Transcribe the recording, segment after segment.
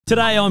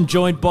Today I'm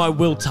joined by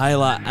Will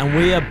Taylor and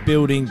we are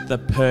building the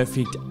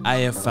perfect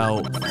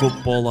AFL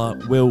footballer.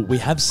 Will, we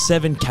have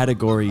 7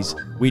 categories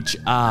which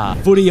are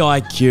footy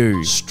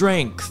IQ,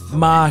 strength,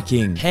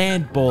 marking,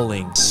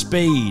 handballing,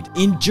 speed,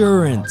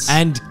 endurance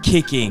and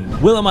kicking.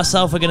 Will and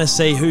myself are going to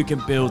see who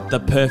can build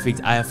the perfect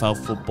AFL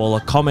footballer.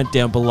 Comment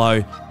down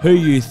below who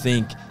you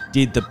think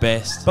did the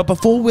best. But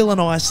before Will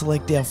and I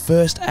select our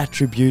first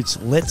attributes,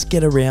 let's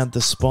get around the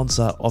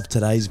sponsor of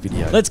today's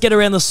video. Let's get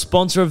around the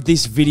sponsor of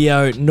this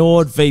video,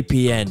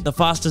 NordVPN, the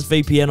fastest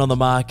VPN on the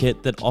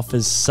market that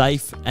offers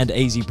safe and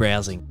easy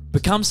browsing.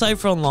 Become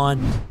safer online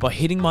by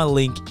hitting my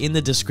link in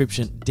the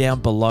description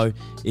down below.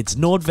 It's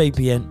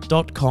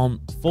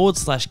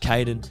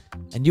nordvpn.com/Caden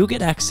and you'll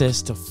get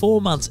access to 4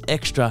 months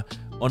extra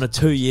on a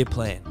 2-year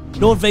plan.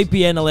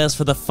 NordVPN allows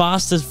for the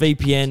fastest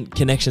VPN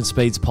connection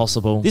speeds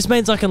possible. This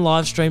means I can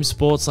live stream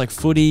sports like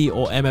footy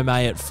or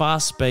MMA at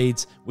fast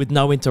speeds with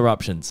no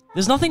interruptions.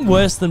 There's nothing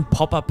worse than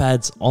pop-up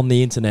ads on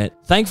the internet.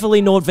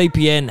 Thankfully,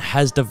 NordVPN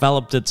has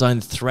developed its own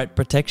threat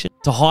protection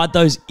to hide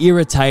those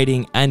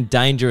irritating and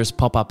dangerous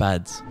pop-up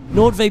ads.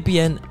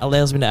 NordVPN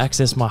allows me to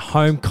access my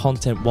home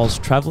content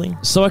whilst traveling,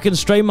 so I can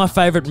stream my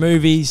favorite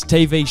movies,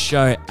 TV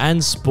show,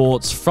 and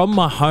sports from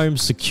my home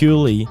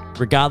securely,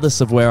 regardless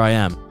of where I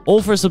am.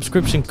 All for a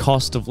subscription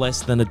cost of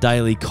less than a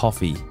daily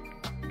coffee.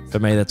 For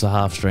me, that's a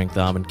half-strength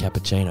almond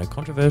cappuccino.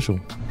 Controversial.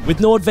 With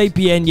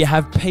NordVPN, you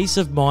have peace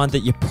of mind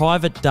that your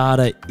private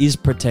data is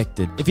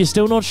protected. If you're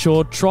still not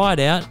sure, try it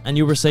out and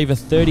you'll receive a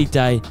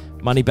 30-day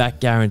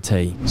money-back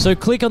guarantee. So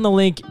click on the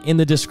link in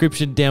the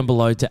description down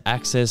below to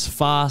access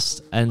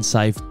fast and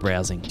safe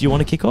browsing. Do you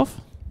want to kick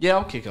off? Yeah,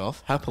 I'll kick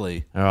off,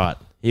 happily. All right,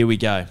 here we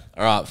go.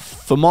 All right,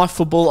 for my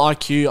football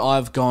IQ,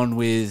 I've gone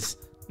with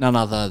none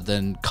other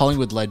than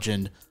Collingwood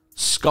legend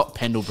Scott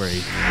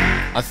Pendlebury.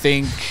 I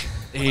think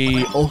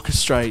he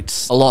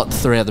orchestrates a lot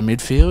throughout the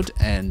midfield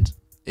and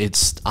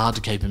it's hard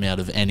to keep him out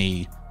of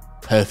any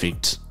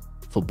perfect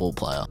football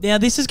player. Now,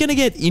 this is going to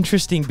get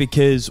interesting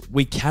because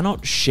we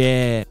cannot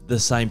share the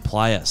same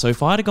player. So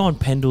if I had to go on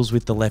Pendles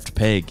with the left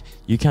peg,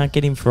 you can't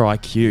get him for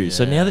IQ. Yeah.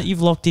 So now that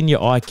you've locked in your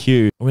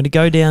IQ, I'm going to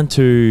go down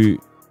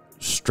to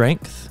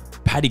strength.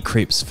 Paddy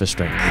Cripps for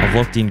strength. I've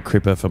locked in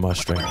Cripper for my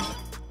strength.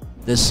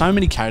 There's so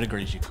many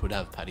categories you could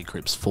have Paddy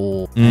Cripps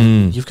for.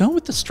 You've gone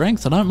with the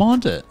strength. I don't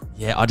mind it.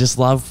 Yeah, I just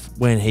love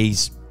when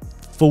he's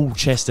full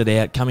chested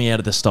out, coming out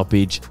of the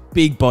stoppage,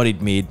 big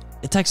bodied mid.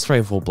 It takes 3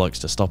 or 4 blokes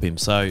to stop him.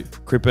 So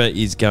Cripper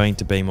is going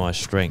to be my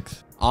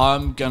strength.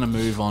 I'm going to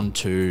move on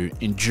to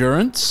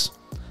endurance.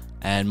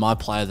 And my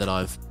player that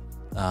I've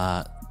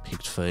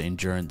picked for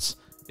endurance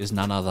is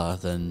none other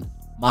than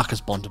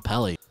Marcus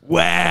Bontempelli.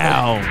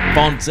 Wow.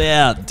 Bont's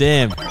out.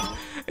 Damn.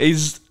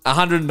 He's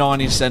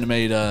 190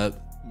 centimetre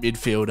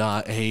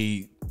midfielder.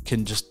 He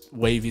can just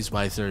weave his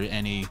way through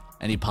any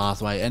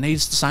pathway, and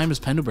he's the same as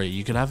Pendlebury.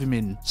 You could have him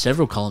in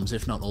several columns,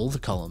 if not all the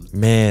columns.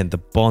 Man, the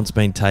Bond's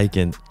been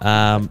taken.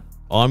 I'm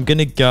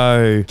gonna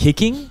go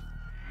kicking,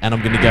 and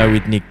I'm gonna go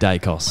with Nick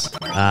Dacos.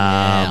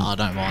 Yeah, I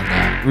don't mind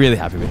that. Really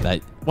happy with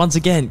that. Once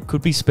again,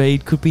 could be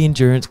speed, could be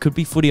endurance, could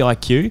be footy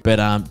IQ, but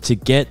to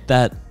get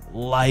that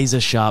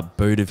laser sharp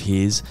boot of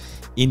his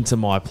into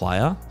my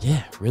player,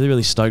 yeah,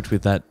 really stoked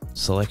with that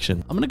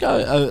selection. I'm going to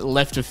go a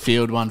left of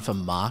field one for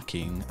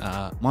marking.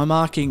 My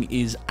marking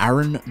is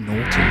Aaron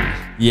Norton.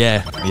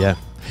 Yeah,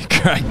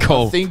 great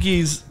call. I think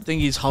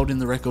he's holding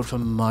the record for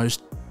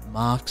most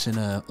marks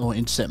or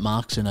intercept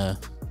marks in a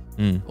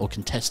or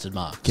contested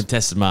marks.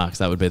 Contested marks,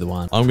 that would be the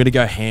one. I'm going to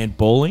go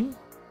handballing,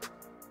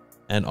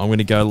 and I'm going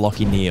to go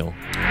Lachie Neale.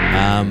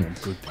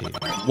 Good pick.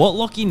 What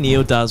Lachie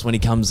Neale does when he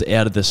comes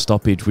out of the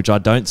stoppage, which I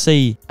don't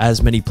see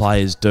as many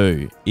players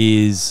do,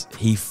 is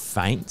he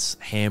feints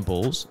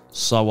handballs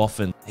so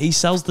often. He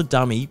sells the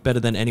dummy better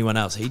than anyone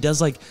else. He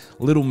does like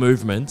little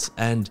movements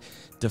and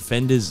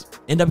defenders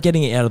end up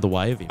getting it out of the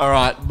way of him. All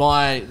right,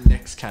 my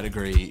next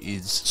category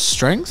is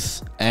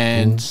strength,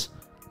 and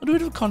a little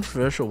bit of a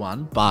controversial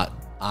one, but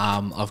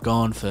I've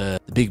gone for the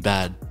big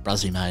bad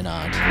Bruzzy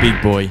Maynard.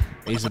 Big boy.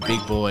 He's a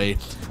big boy.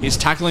 His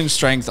tackling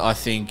strength, I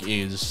think,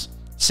 is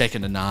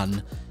second to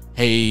none.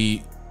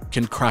 He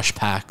can crush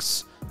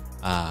packs,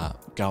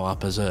 go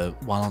up as a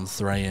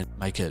 1-on-3 and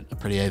make it a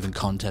pretty even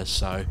contest.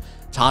 So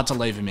it's hard to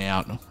leave him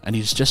out. And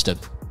he's just a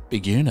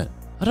big unit.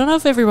 I don't know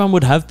if everyone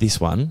would have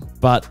this one,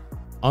 but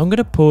I'm going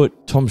to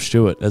put Tom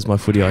Stewart as my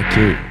footy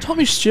IQ.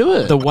 Tommy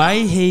Stewart. The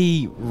way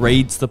he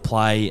reads the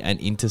play and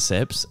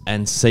intercepts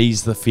and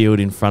sees the field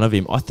in front of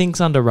him, I think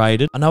is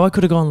underrated. I know I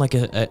could have gone like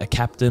a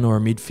captain or a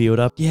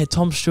midfielder. Yeah,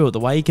 Tom Stewart, the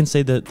way he can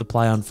see the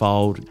play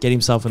unfold, get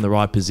himself in the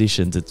right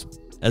positions, it's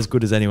as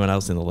good as anyone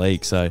else in the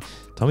league. So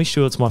Tommy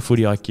Stewart's my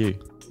footy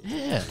IQ.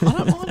 Yeah, I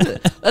don't mind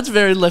it. That's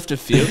very left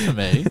of field for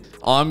me.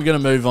 I'm going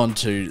to move on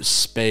to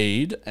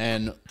speed,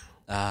 and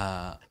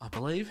I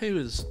believe he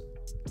was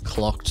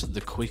clocked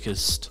the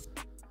quickest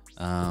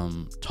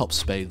top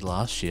speed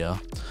last year.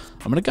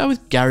 I'm going to go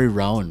with Gary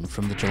Rowan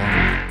from the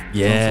Geelong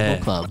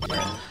Football Club.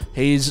 Yeah.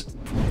 He's,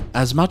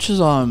 as much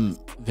as I'm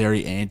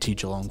very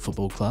anti-Geelong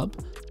Football Club,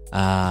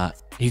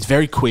 he's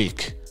very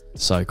quick.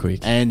 So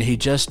quick. And he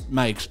just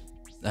makes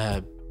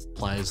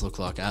players look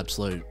like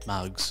absolute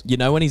mugs. You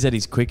know when he's at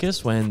his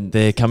quickest, when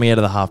they're coming out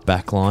of the half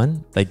back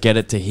line, they get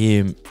it to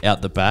him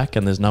out the back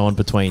and there's no one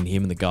between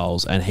him and the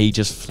goals and he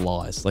just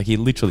flies. Like he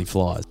literally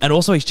flies. And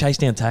also he's chase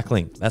down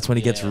tackling. That's when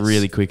he gets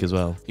really quick as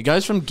well. He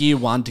goes from gear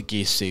 1 to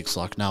gear 6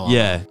 like no other.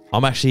 Yeah. I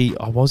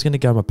was going to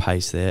go my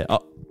pace there.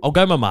 I'll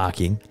go my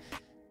marking.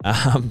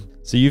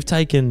 So you've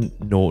taken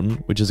Norton,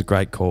 which is a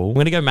great call. I'm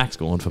going to go Max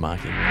Gawn for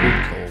marking.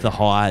 Good call. The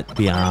height,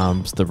 the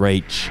arms, the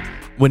reach.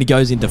 When he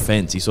goes in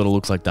defence, he sort of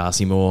looks like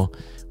Darcy Moore.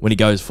 When he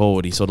goes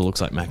forward, he sort of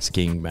looks like Max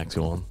King, Max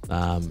Gawn.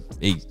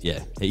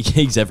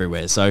 He's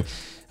everywhere. So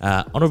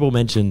honourable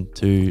mention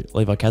to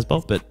Levi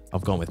Casbolt, but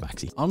I've gone with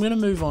Maxi. I'm going to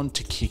move on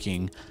to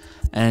kicking.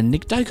 And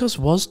Nick Dacos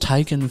was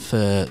taken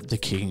for the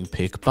kicking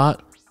pick,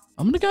 but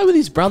I'm going to go with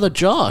his brother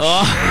Josh.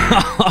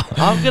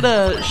 I'm going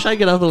to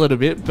shake it up a little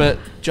bit, but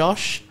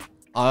Josh,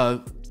 I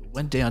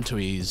went down to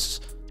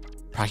his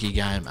pracky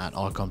game at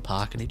Icon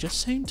Park and he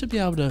just seemed to be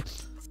able to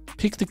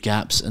pick the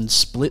gaps and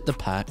split the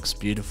packs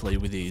beautifully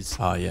with his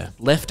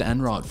left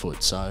and right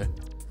foot. So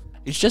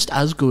he's just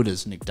as good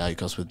as Nick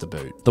Dacos with the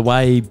boot. The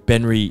way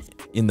Benry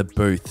in the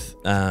booth,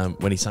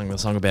 when he sung the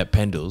song about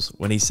Pendles,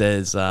 when he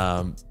says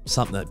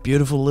something that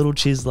beautiful little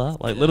chiseler,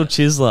 little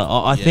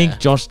chiseler, I think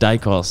Josh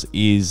Dacos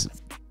is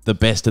the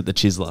best at the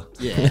chiseler.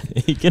 Yeah.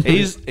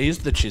 he's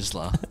the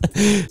chiseler.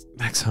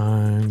 Max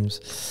Holmes,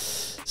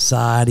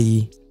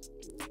 Sardi.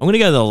 I'm going to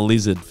go the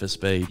Lizard for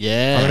speed.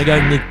 Yeah. I'm going to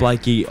go Nick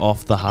Blakey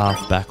off the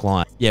half back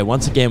line. Yeah,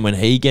 once again, when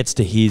he gets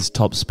to his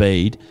top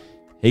speed,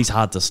 he's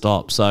hard to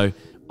stop. So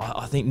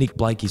I think Nick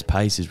Blakey's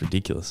pace is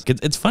ridiculous.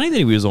 It's funny that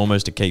he was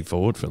almost a key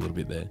forward for a little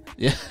bit there.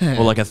 Yeah.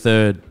 Or like a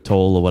third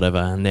tall or whatever,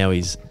 and now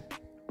he's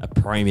a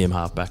premium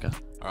half-backer.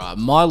 All right,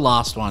 my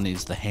last one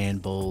is the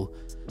handball.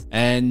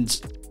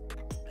 And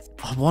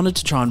I wanted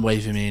to try and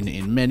weave him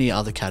in many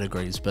other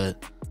categories,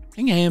 but I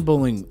think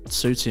handballing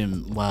suits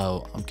him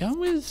well. I'm going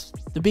with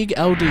the big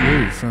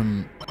LDU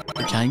from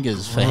the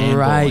Kangas for handballing.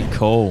 Right,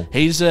 cool.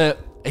 He's a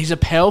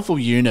powerful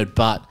unit,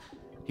 but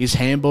his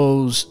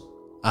handballs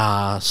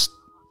are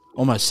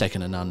almost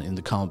second to none in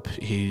the comp.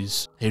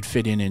 He'd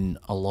fit in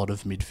a lot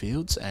of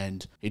midfields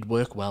and he'd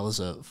work well as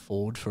a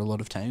forward for a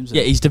lot of teams.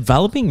 Yeah, he's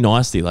developing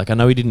nicely. Like I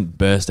know he didn't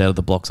burst out of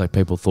the blocks like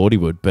people thought he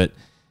would, but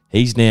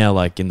he's now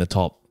like in the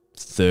top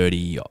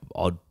 30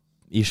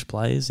 odd-ish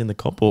players in the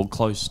comp, or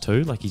close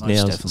to. Like he's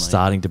now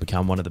starting to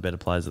become one of the better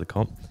players of the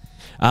comp.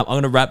 I'm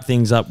going to wrap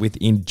things up with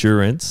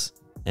endurance,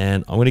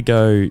 and I'm going to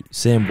go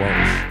Sam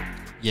Walsh.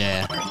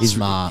 Yeah,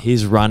 smart.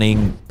 His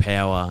running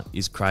power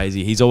is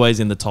crazy. He's always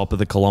in the top of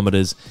the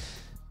kilometres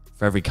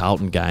for every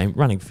Carlton game,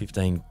 running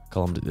 15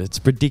 kilometres. It's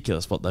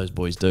ridiculous what those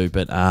boys do.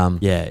 But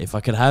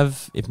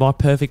if my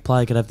perfect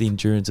player could have the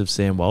endurance of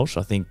Sam Walsh,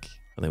 I think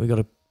we got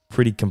a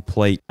pretty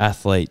complete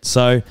athlete.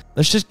 So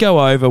let's just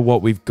go over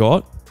what we've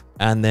got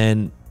and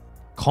then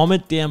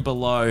comment down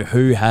below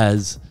who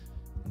has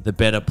the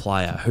better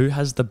player. Who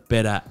has the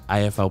better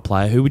AFL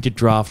player? Who would you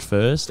draft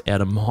first out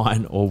of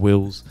mine or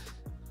Will's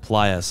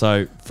player?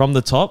 So from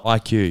the top,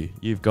 IQ,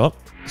 you've got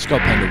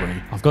Scott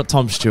Pendlebury. I've got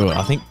Tom Stewart.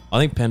 I think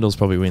Pendles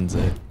probably wins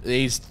there.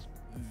 He's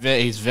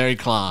very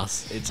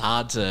class. It's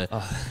hard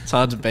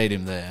to beat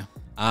him there.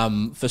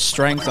 For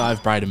strength, I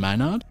have Braden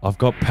Maynard. I've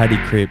got Paddy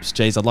Cripps.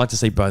 Jeez, I'd like to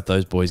see both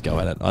those boys go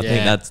at it. I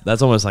think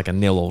that's almost like a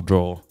 0-0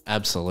 draw.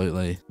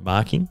 Absolutely.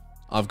 Marking,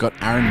 I've got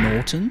Aaron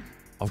Norton.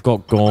 I've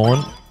got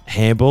Gawn.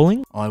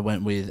 Handballing, I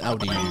went with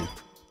LDU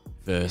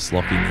versus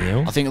Lockie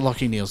Neal. I think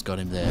Lockie Neal's got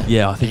him there.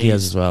 Yeah, I think he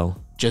has as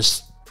well.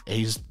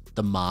 He's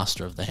the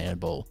master of the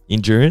handball.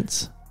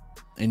 Endurance,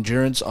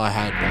 I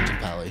had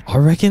Bontempelli. I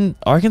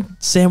reckon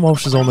Sam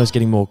Walsh is almost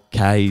getting more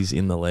Ks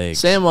in the legs.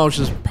 Sam Walsh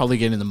is probably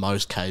getting the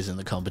most Ks in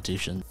the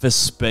competition. For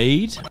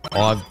speed,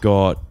 I've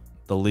got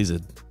the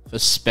Lizard. For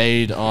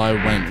speed, I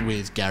went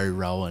with Gary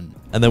Rowan.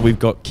 And then we've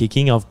got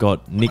kicking. I've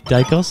got Nick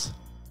Dacos.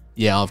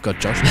 Yeah, I've got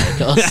Josh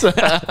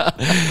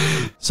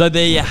Dacos. So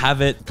there you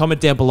have it. Comment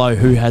down below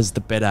who has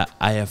the better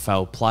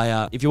AFL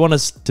player. If you want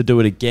us to do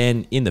it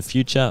again in the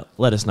future,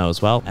 let us know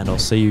as well. And I'll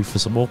see you for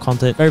some more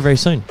content very, very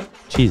soon.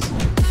 Cheers.